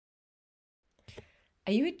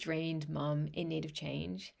Are you a drained mum in need of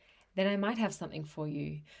change? Then I might have something for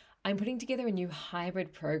you. I'm putting together a new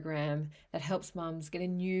hybrid program that helps mums get a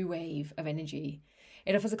new wave of energy.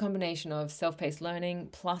 It offers a combination of self paced learning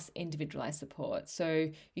plus individualized support, so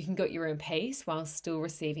you can go at your own pace while still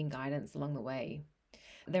receiving guidance along the way.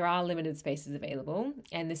 There are limited spaces available,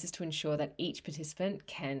 and this is to ensure that each participant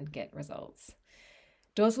can get results.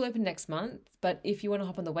 Doors will open next month, but if you want to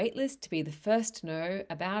hop on the wait list to be the first to know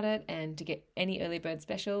about it and to get any early bird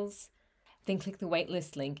specials, then click the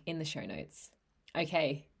waitlist link in the show notes.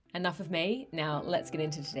 Okay, enough of me. Now let's get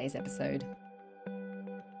into today's episode.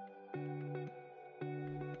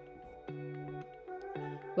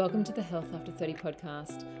 Welcome to the Health After 30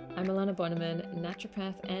 podcast. I'm Alana Bonneman,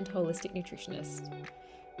 naturopath and holistic nutritionist.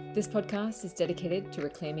 This podcast is dedicated to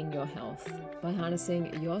reclaiming your health by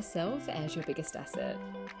harnessing yourself as your biggest asset.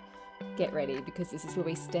 Get ready, because this is where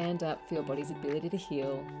we stand up for your body's ability to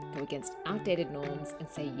heal, go against outdated norms, and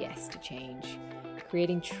say yes to change,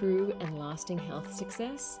 creating true and lasting health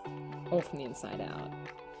success, all from the inside out.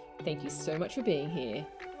 Thank you so much for being here.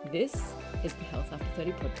 This is the Health After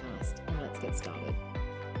 30 podcast, and let's get started.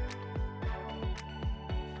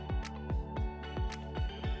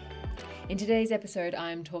 In today's episode,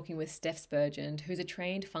 I'm talking with Steph Spurgeon, who's a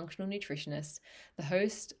trained functional nutritionist, the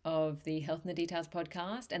host of the Health in the Details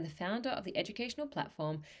podcast, and the founder of the educational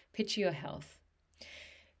platform Picture Your Health.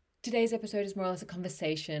 Today's episode is more or less a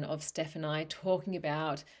conversation of Steph and I talking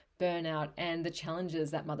about burnout and the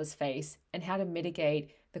challenges that mothers face and how to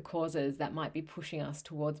mitigate the causes that might be pushing us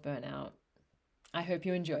towards burnout. I hope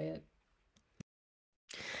you enjoy it.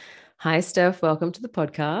 Hi, Steph. Welcome to the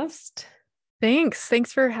podcast. Thanks.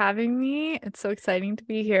 Thanks for having me. It's so exciting to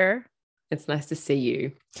be here. It's nice to see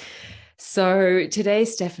you. So today,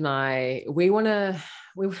 Steph and I, we want to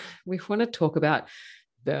talk about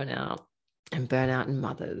burnout and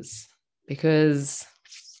mothers because,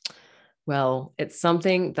 well, it's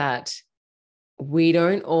something that we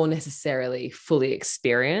don't all necessarily fully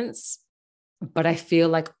experience, but I feel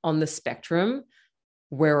like on the spectrum,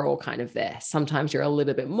 we're all kind of there. Sometimes you're a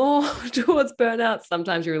little bit more towards burnout.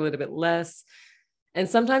 Sometimes you're a little bit less. And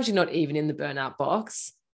sometimes you're not even in the burnout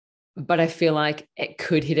box. But I feel like it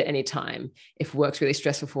could hit at any time. If work's really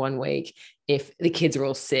stressful for 1 week, if the kids are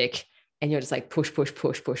all sick and you're just like push,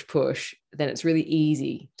 then it's really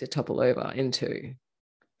easy to topple over into.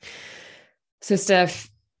 So Steph,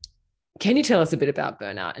 can you tell us a bit about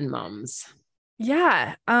burnout and mums?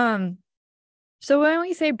 Yeah. So when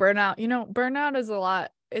we say burnout, burnout is a lot.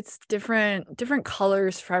 It's different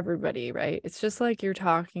colors for everybody, right? It's just like you're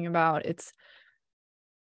talking about.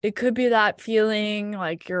 It could be that feeling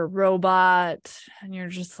like you're a robot and you're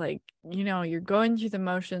just like, you're going through the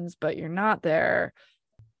motions, but you're not there.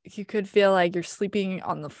 You could feel like you're sleeping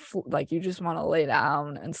on the floor, like you just want to lay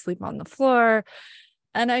down and sleep on the floor.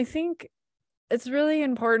 And I think it's really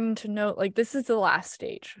important to note, like, this is the last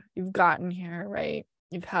stage. You've gotten here, right?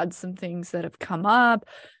 You've had some things that have come up,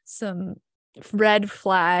 some red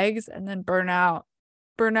flags, and then burnout.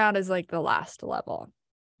 Burnout is like the last level.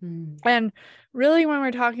 And really, when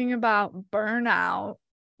we're talking about burnout,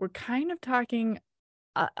 we're kind of talking,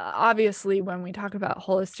 obviously, when we talk about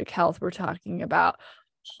holistic health, we're talking about a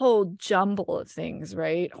whole jumble of things,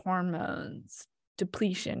 right? Hormones,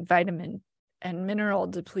 depletion, vitamin and mineral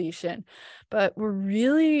depletion. But we're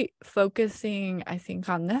really focusing, I think,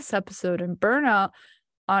 on this episode in burnout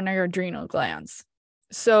on our adrenal glands.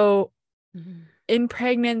 So in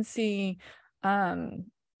pregnancy,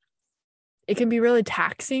 it can be really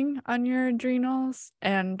taxing on your adrenals,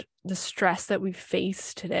 and the stress that we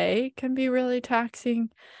face today can be really taxing.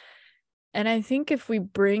 And I think if we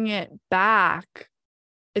bring it back,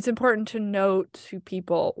 it's important to note to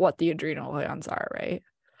people what the adrenal glands are, right?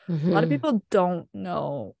 A lot of people don't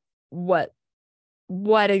know what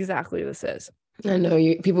exactly this is. I know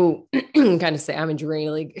people kind of say I'm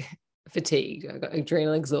adrenally fatigued. I've got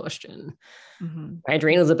adrenal exhaustion. My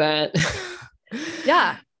adrenals are burnt.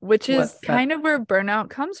 Yeah, which is kind of where burnout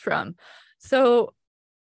comes from. So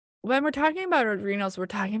when we're talking about adrenals, we're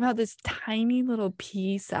talking about this tiny little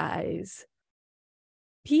pea-sized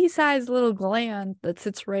little gland that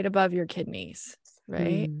sits right above your kidneys,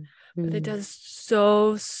 right? But it does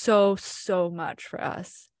so much for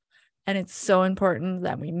us. And it's so important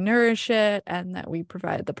that we nourish it and that we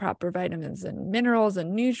provide the proper vitamins and minerals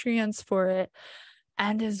and nutrients for it.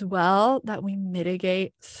 And as well, that we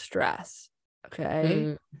mitigate stress.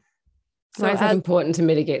 Okay. Why is that important to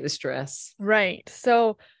mitigate the stress? Right.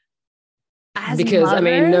 So because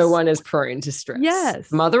mothers, no one is prone to stress.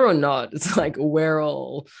 Yes. Mother or not, it's like we're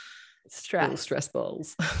all stress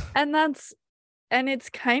balls. And it's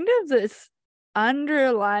kind of this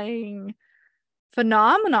underlying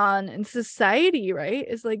phenomenon in society, right,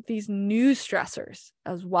 is like these new stressors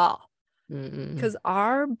as well. Because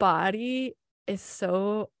our body is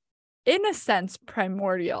so, in a sense,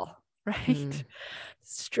 primordial, right?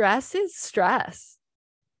 Stress is stress.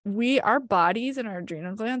 Our bodies and our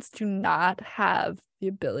adrenal glands do not have the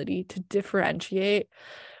ability to differentiate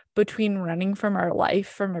between running from our life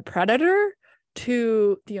from a predator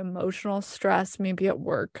to the emotional stress maybe at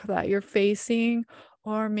work that you're facing,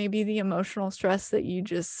 or maybe the emotional stress that you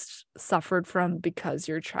just suffered from because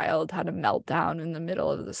your child had a meltdown in the middle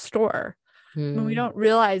of the store. And we don't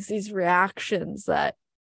realize these reactions that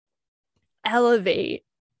elevate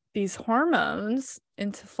these hormones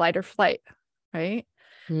into flight or flight, right?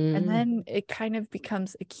 And then it kind of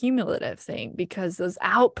becomes a cumulative thing, because those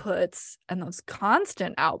outputs and those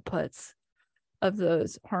constant outputs of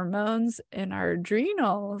those hormones in our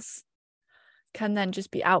adrenals can then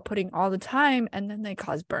just be outputting all the time, and then they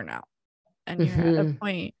cause burnout. And you're at a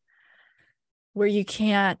point where you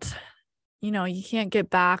can't get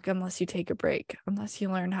back unless you take a break, unless you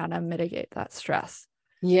learn how to mitigate that stress.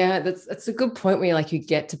 Yeah, that's a good point where you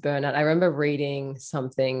get to burnout. I remember reading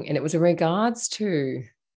something, and it was in regards to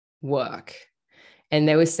work. And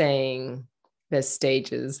they were saying there's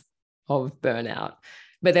stages of burnout.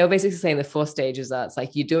 But they were basically saying the 4 stages are, it's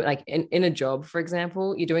like you do it like in a job, for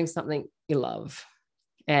example, you're doing something you love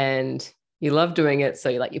and you love doing it. So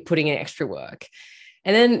you're putting in extra work.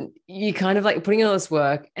 And then you kind of like putting in all this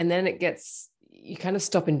work, and then you kind of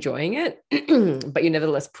stop enjoying it, but you're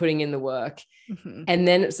nevertheless putting in the work. And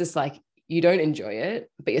then it's just like, you don't enjoy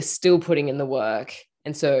it, but you're still putting in the work.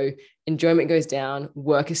 And so enjoyment goes down,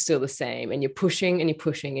 work is still the same, and you're pushing and you're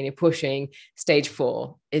pushing and you're pushing. Stage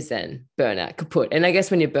 4 is then burnout, kaput. And I guess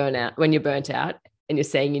when you're burnt out and you're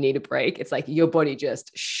saying you need a break, it's like your body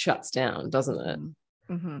just shuts down, doesn't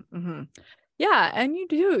it? Yeah. And you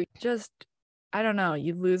do just, I don't know,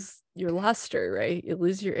 you lose your luster, right? You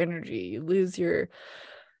lose your energy, you lose your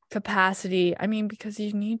capacity. I mean, because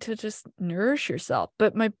you need to just nourish yourself.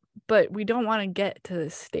 But we don't want to get to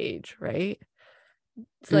this stage, right?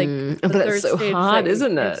 It's like but it's so hard,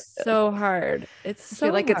 isn't it? It's so hard. It's so I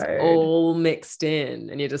feel like hard. It's all mixed in,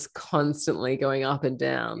 and you're just constantly going up and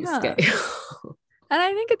down the scale. And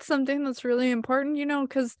I think it's something that's really important,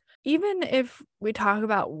 because even if we talk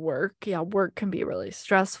about work, work can be really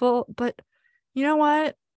stressful, but you know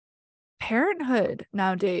what? Parenthood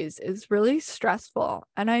nowadays is really stressful.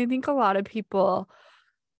 And I think a lot of people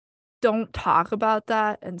don't talk about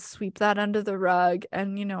that and sweep that under the rug.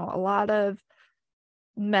 And, a lot of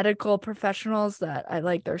medical professionals that I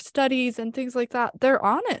like their studies and things like that, they're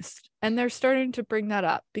honest and they're starting to bring that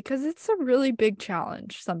up, because it's a really big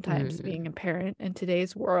challenge sometimes being a parent in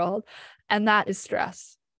today's world. And that is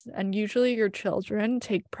stress. And usually your children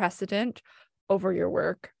take precedent over your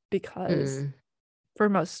work, because for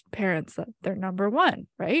most parents that they're number one,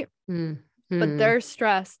 right? But their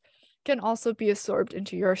stress can also be absorbed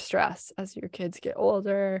into your stress as your kids get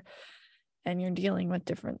older and you're dealing with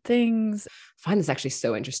different things. I find this actually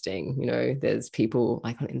so interesting. There's people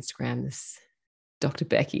like on Instagram, this Dr.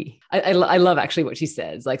 Becky. I love actually what she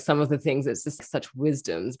says, like some of the things, it's just such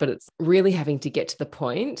wisdoms, but it's really having to get to the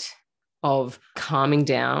point of calming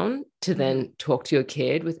down to then talk to your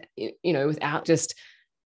kid without just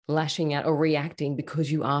lashing out or reacting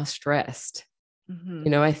because you are stressed.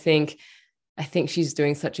 I think she's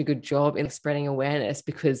doing such a good job in spreading awareness,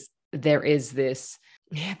 because there is this,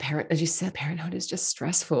 as you said, parenthood is just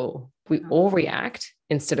stressful. We all react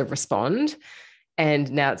instead of respond.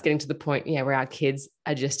 And now it's getting to the point, where our kids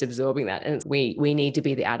are just absorbing that. And we need to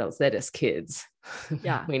be the adults. They're just kids.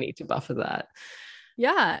 Yeah. We need to buffer that.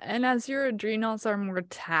 Yeah. And as your adrenals are more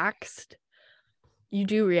taxed, you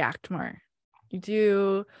do react more. You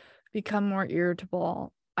do become more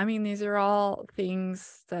irritable. I mean, these are all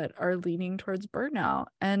things that are leading towards burnout.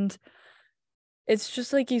 And it's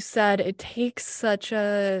just like you said, it takes such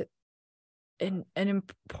an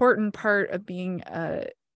important part of being an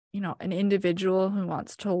individual who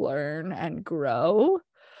wants to learn and grow,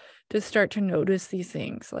 to start to notice these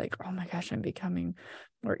things like, oh my gosh, I'm becoming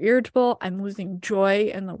more irritable. I'm losing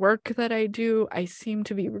joy in the work that I do. I seem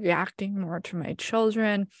to be reacting more to my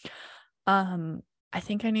children. I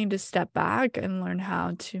think I need to step back and learn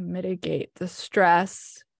how to mitigate the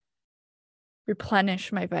stress,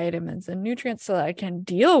 replenish my vitamins and nutrients so that I can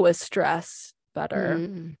deal with stress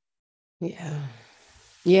better.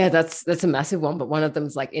 Yeah, that's a massive one, but one of them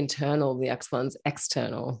is like internal, the next one's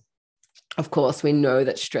external. Of course, we know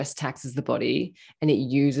that stress taxes the body and it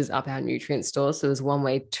uses up our nutrient stores. So there's one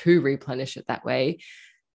way to replenish it that way.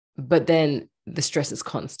 But then the stress is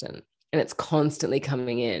constant and it's constantly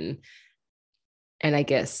coming in. And I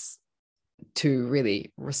guess to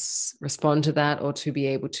really respond to that or to be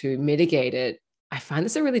able to mitigate it, I find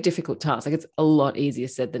this a really difficult task. Like it's a lot easier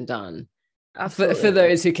said than done. For Absolutely.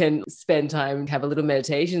 those who can spend time, have a little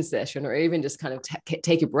meditation session, or even just kind of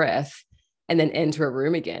take a breath and then enter a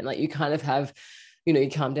room again. Like you kind of have, you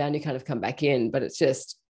calm down, you kind of come back in, but it's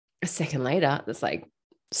just a second later, it's like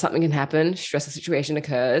something can happen, stressful situation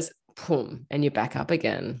occurs, boom, and you're back up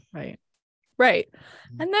again. Right. Right.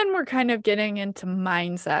 And then we're kind of getting into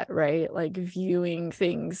mindset, right? Like viewing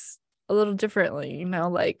things a little differently,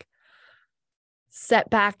 like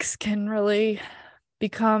setbacks can really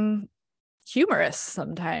become humorous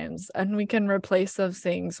sometimes, and we can replace those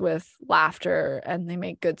things with laughter, and they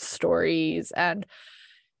make good stories. And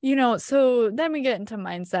so then we get into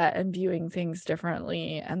mindset and viewing things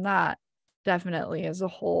differently, and that definitely is a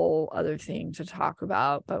whole other thing to talk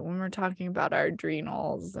about. But when we're talking about our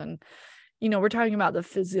adrenals, and we're talking about the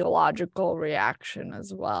physiological reaction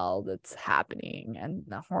as well that's happening, and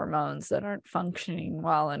the hormones that aren't functioning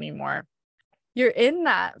well anymore, you're in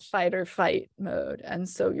that fight or flight mode. And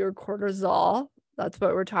so your cortisol, that's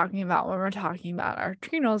what we're talking about when we're talking about our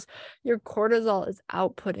adrenals. Your cortisol is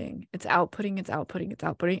outputting. It's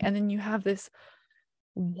outputting. And then you have this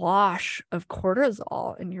wash of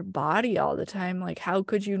cortisol in your body all the time. Like, how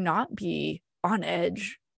could you not be on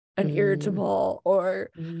edge and irritable?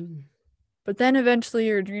 But then eventually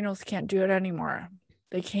your adrenals can't do it anymore.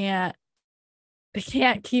 They can't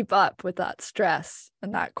keep up with that stress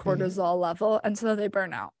and that cortisol level. And so they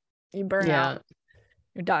burn out. You burn out.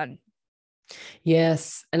 You're done.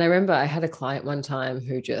 Yes. And I remember I had a client one time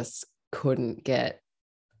who just couldn't get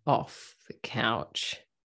off the couch.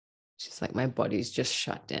 She's like, my body's just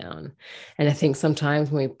shut down. And I think sometimes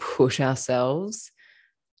when we push ourselves,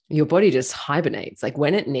 your body just hibernates. Like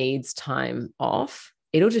when it needs time off,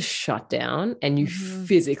 it'll just shut down and you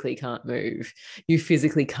physically can't move. You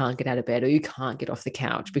physically can't get out of bed, or you can't get off the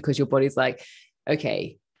couch because your body's like,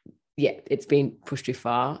 okay, yeah, it's been pushed too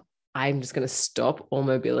far. I'm just going to stop all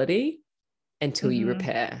mobility until you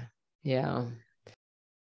repair. Yeah.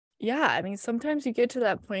 Yeah. I mean, sometimes you get to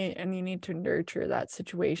that point and you need to nurture that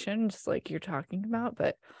situation, just like you're talking about,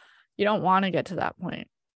 but you don't want to get to that point.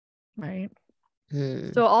 Right.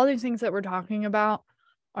 So all these things that we're talking about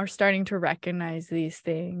are starting to recognize these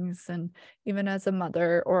things. And even as a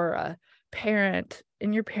mother or a parent,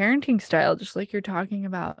 in your parenting style, just like you're talking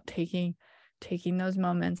about, taking those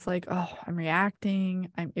moments like, oh, I'm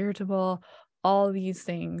reacting, I'm irritable, all these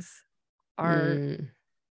things are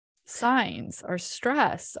signs, are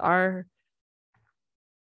stress, are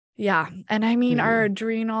and I mean our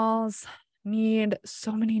adrenals need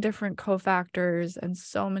so many different cofactors and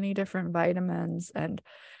so many different vitamins. And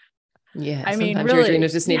I mean, sometimes really, your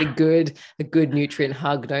adrenals just need a good nutrient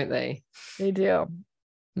hug, don't they? They do.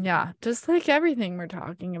 Yeah, just like everything we're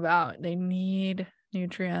talking about, they need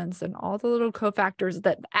nutrients and all the little cofactors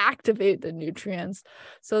that activate the nutrients,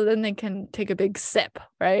 so then they can take a big sip,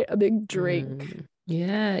 right? A big drink.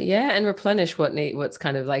 Yeah, and replenish what's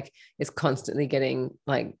kind of like is constantly getting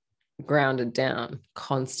like grounded down,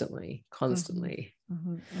 constantly.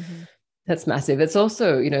 That's massive. It's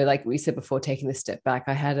also, like we said before, taking the step back.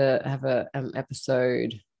 I have a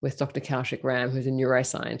episode with Dr. Kaushik Ram, who's a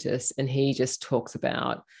neuroscientist, and he just talks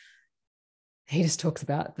about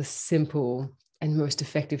the simple and most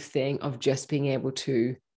effective thing of just being able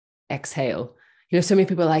to exhale. So many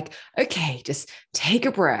people are like, okay, just take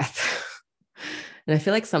a breath. And I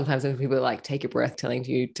feel like sometimes when people are like, take a breath, telling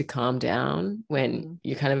you to calm down when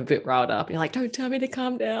you're kind of a bit riled up, you're like, don't tell me to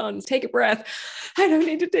calm down, take a breath. I don't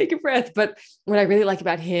need to take a breath. But what I really like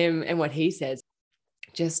about him and what he says,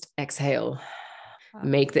 just exhale,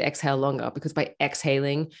 make the exhale longer, because by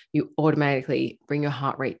exhaling, you automatically bring your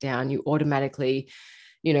heart rate down. You automatically,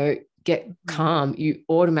 get calm. You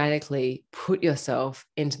automatically put yourself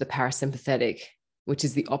into the parasympathetic, which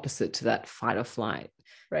is the opposite to that fight or flight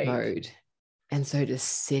mode. And so just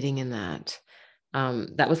sitting in that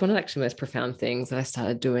was one of the actually most profound things that I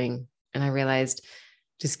started doing. And I realized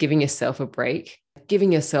just giving yourself a break,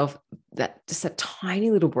 giving yourself just a tiny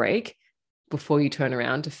little break before you turn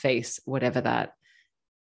around to face whatever that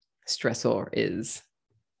stressor is.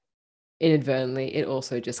 Inadvertently, it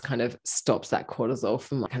also just kind of stops that cortisol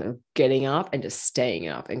from kind of getting up and just staying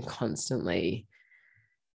up and constantly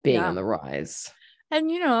being on the rise. And,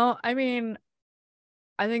 I mean,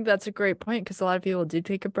 I think that's a great point, because a lot of people do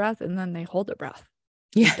take a breath and then they hold their breath.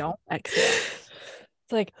 They don't exhale.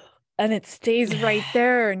 It's like, and it stays right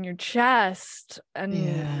there in your chest, and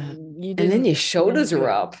and then your shoulders are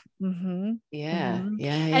up. And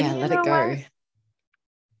let it go.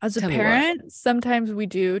 As a parent, sometimes we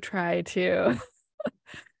do try to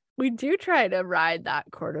we do try to ride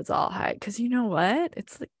that cortisol high because you know what?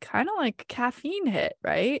 It's like, kind of like a caffeine hit,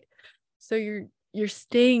 right? So you're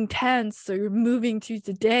staying tense, so you're moving through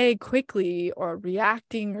the day quickly or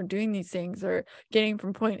reacting or doing these things or getting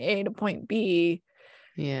from point A to point B.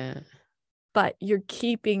 Yeah. But you're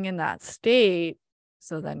keeping in that state.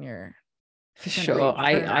 So then you're For gonna sure.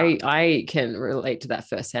 reach burnout. I can relate to that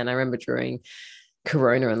firsthand. I remember during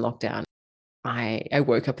Corona and lockdown, I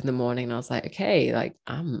woke up in the morning and I was like, okay, like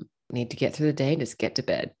need to get through the day and just get to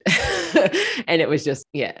bed. And it was just,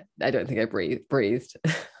 yeah, I don't think I breathed.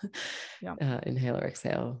 Yeah. Inhale or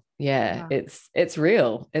exhale. Yeah, Yeah. it's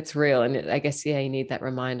real. It's real. And I guess, yeah, you need that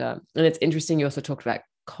reminder. And it's interesting. You also talked about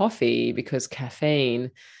coffee because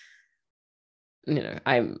caffeine,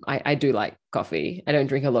 I do like coffee. I don't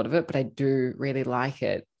drink a lot of it, but I do really like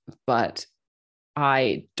it. But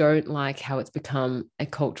I don't like how it's become a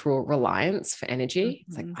cultural reliance for energy.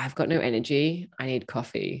 It's like, Mhm. I've got no energy. I need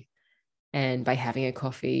coffee. And by having a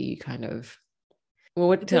coffee, you kind of,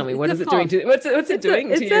 well, tell me, It's what a is it doing false. what's it doing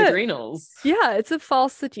to It's your a adrenals? yeah, it's a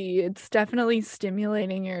falsity. It's definitely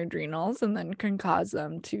stimulating your adrenals and then can cause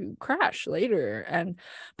them to crash later.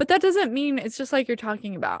 But that doesn't mean it's just like you're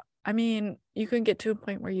talking about. I mean, you can get to a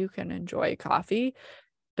point where you can enjoy coffee,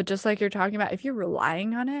 but just like you're talking about, if you're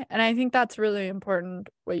relying on it, and I think that's really important,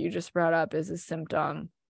 what you just brought up is a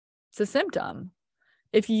symptom. It's a symptom.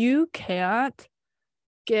 If you can't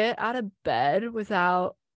get out of bed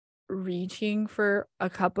without reaching for a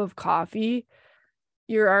cup of coffee,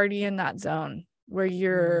 you're already in that zone where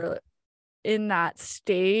you're in that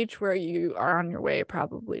stage where you are on your way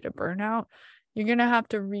probably to burnout. You're going to have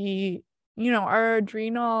to our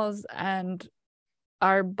adrenals and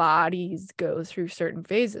our bodies go through certain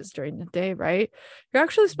phases during the day, right? You're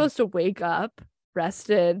actually supposed to wake up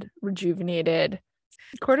rested, rejuvenated.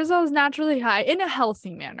 Cortisol is naturally high in a healthy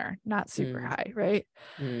manner, not super high, right?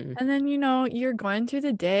 Mm. And then, you're going through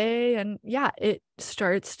the day and yeah, it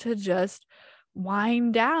starts to just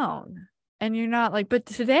wind down. And you're not like, but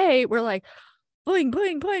today we're like, boing,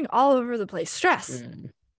 boing, boing, all over the place. Stress.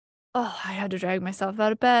 Oh, I had to drag myself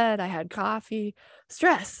out of bed. I had coffee.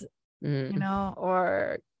 Stress,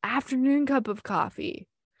 or afternoon cup of coffee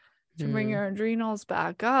to bring your adrenals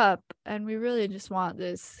back up. And we really just want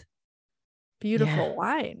this Yeah. beautiful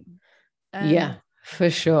wine. Yeah, And for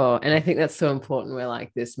sure. And I think that's so important where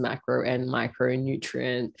like this macro and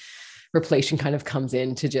micronutrient repletion kind of comes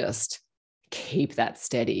in to just keep that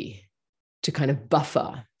steady, to kind of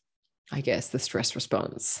buffer, I guess, the stress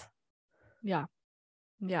response. yeah,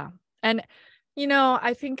 yeah. And,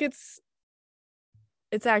 I think it's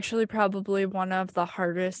actually probably one of the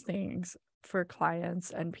hardest things for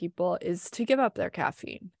clients and people is to give up their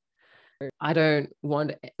caffeine. I don't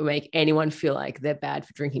want to make anyone feel like they're bad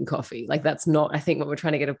for drinking coffee. Like that's not, I think, what we're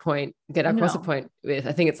trying to get across a No. point with.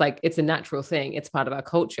 I think it's like it's a natural thing. It's part of our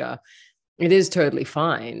culture. It is totally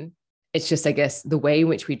fine. It's just, I guess, the way in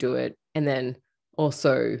which we do it, and then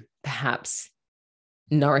also perhaps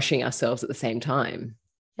nourishing ourselves at the same time.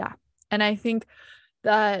 Yeah. And I think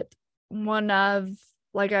that one of,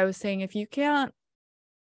 like I was saying, if you can't,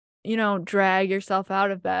 drag yourself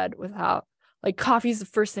out of bed without, like, coffee's the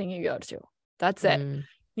first thing you go to. That's it.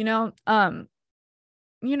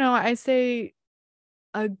 I say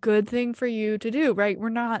a good thing for you to do, right? We're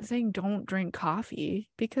not saying don't drink coffee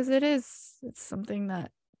because it's something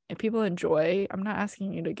that if people enjoy. I'm not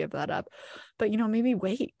asking you to give that up, but maybe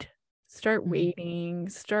start waiting,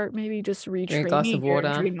 start maybe just Drink a glass of retraining your water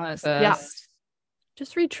adrenals. Yeah, first.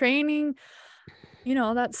 just retraining,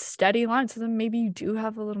 that steady line. So then maybe you do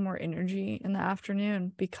have a little more energy in the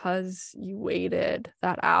afternoon because you waited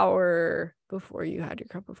that hour before you had your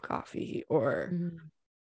cup of coffee or,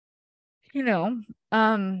 yeah.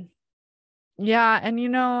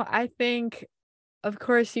 And, I think, of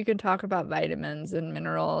course, you can talk about vitamins and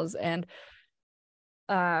minerals and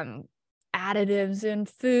additives in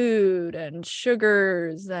food and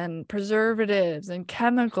sugars and preservatives and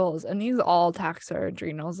chemicals, and these all tax our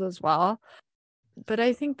adrenals as well. But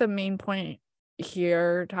I think the main point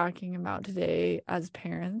here talking about today as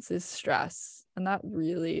parents is stress, and that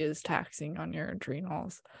really is taxing on your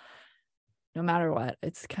adrenals no matter what.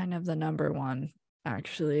 It's kind of the number one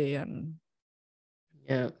actually. And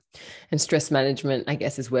Yeah. And stress management, I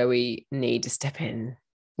guess, is where we need to step in,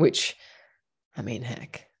 which, I mean,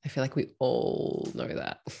 heck, I feel like we all know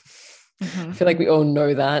that. I feel like we all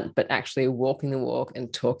know that, but actually walking the walk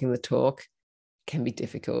and talking the talk can be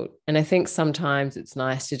difficult. And I think sometimes it's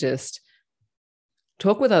nice to just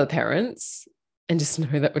talk with other parents and just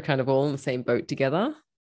know that we're kind of all in the same boat together.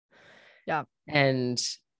 Yeah. And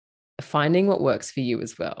finding what works for you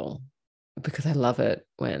as well. because I love it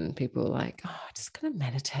when people are like, oh, just gonna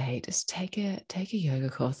meditate, just take a yoga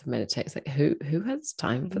course and meditate. It's like, who has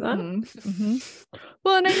time for that? Mm-hmm. Mm-hmm.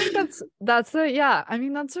 Well, and I think I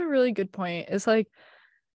mean, that's a really good point. It's like,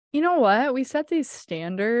 you know what? We set these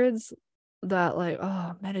standards that like,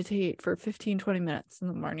 oh, meditate for 15-20 minutes in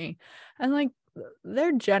the morning. And like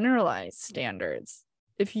they're generalized standards.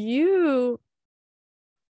 If you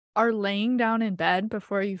are laying down in bed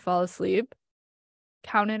before you fall asleep,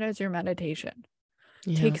 count it as your meditation.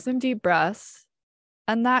 Yeah, Take some deep breaths,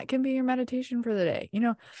 and that can be your meditation for the day. You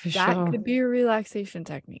know, for that sure. could be a relaxation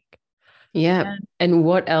technique. Yeah. And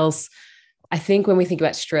what else? I think when we think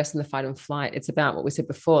about stress and the fight and flight, it's about what we said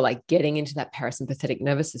before, like getting into that parasympathetic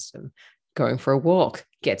nervous system, going for a walk,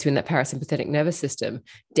 gets you in that parasympathetic nervous system,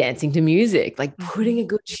 dancing to music, like putting a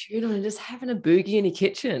good tune on and just having a boogie in your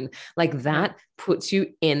kitchen. Like that puts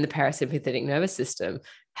you in the parasympathetic nervous system.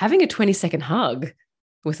 Having a 20-second hug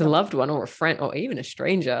with a loved one or a friend or even a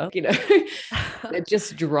stranger, you know, it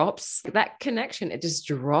just drops that connection. It just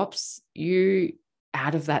drops you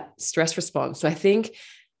out of that stress response. So I think,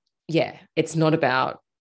 yeah, it's not about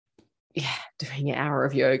doing an hour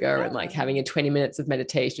of yoga and like having a 20 minutes of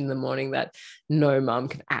meditation in the morning that no mum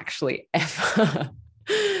can actually ever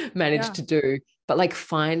manage to do, but like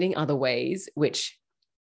finding other ways,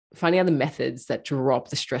 finding other methods that drop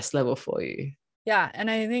the stress level for you. Yeah.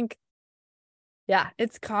 And I think,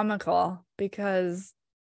 it's comical because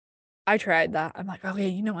I tried that. I'm like, okay,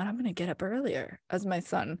 you know what? I'm going to get up earlier as my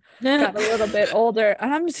son got a little bit older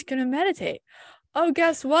and I'm just going to meditate. Oh,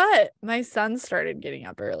 guess what? My son started getting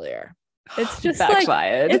up earlier. It's just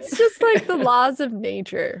backfired. It's just like the laws of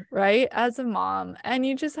nature, right? As a mom. And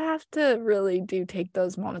you just have to really take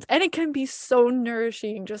those moments. And it can be so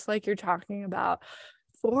nourishing, just like you're talking about,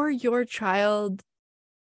 for your child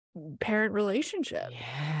parent relationship.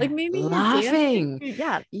 Like maybe laughing.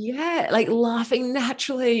 Like laughing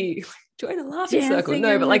naturally. Join a laughing circle.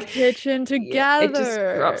 No, but like kitchen together. It just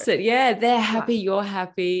drops it. Yeah, they're happy, you're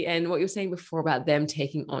happy. And what you're saying before about them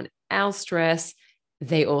taking on our stress,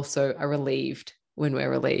 they also are relieved when we're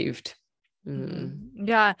relieved.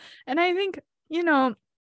 Yeah. And I think, you know,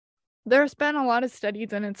 there's been a lot of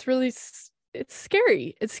studies and it's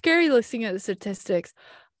scary. It's scary listening at the statistics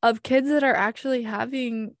of kids that are actually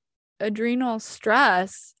having adrenal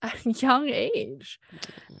stress at a young age.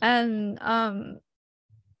 And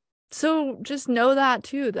so just know that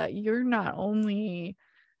too, that you're not only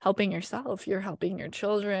helping yourself, you're helping your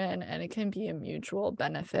children, and it can be a mutual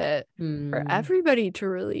benefit for everybody to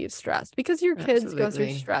relieve stress because your kids go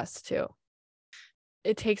through stress too.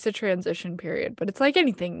 It takes a transition period, but it's like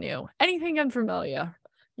anything new, anything unfamiliar,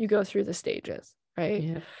 you go through the stages, right?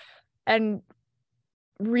 Yeah. And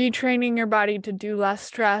retraining your body to do less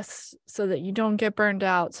stress so that you don't get burned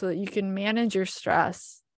out, so that you can manage your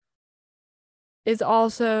stress, is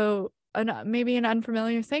also maybe an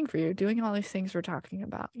unfamiliar thing for you. Doing all these things we're talking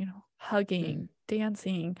about, you know, hugging,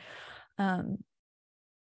 dancing,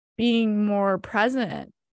 being more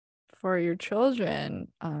present for your children,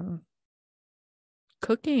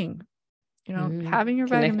 cooking, you know, having your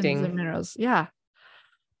vitamins and minerals. Yeah.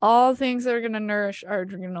 All things that are going to nourish our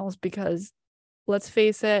adrenals, because let's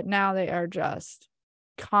face it, now they are just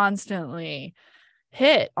constantly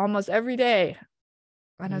hit almost every day.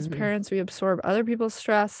 And as parents, we absorb other people's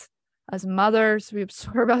stress. As mothers, we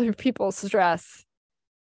absorb other people's stress.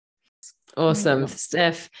 Awesome.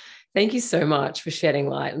 Steph, thank you so much for shedding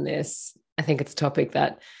light on this. I think it's a topic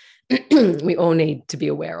that we all need to be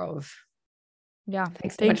aware of. Yeah.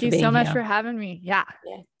 Thank you so much for having me. Yeah.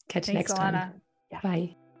 Catch you next time. Yeah.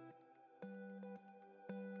 Bye.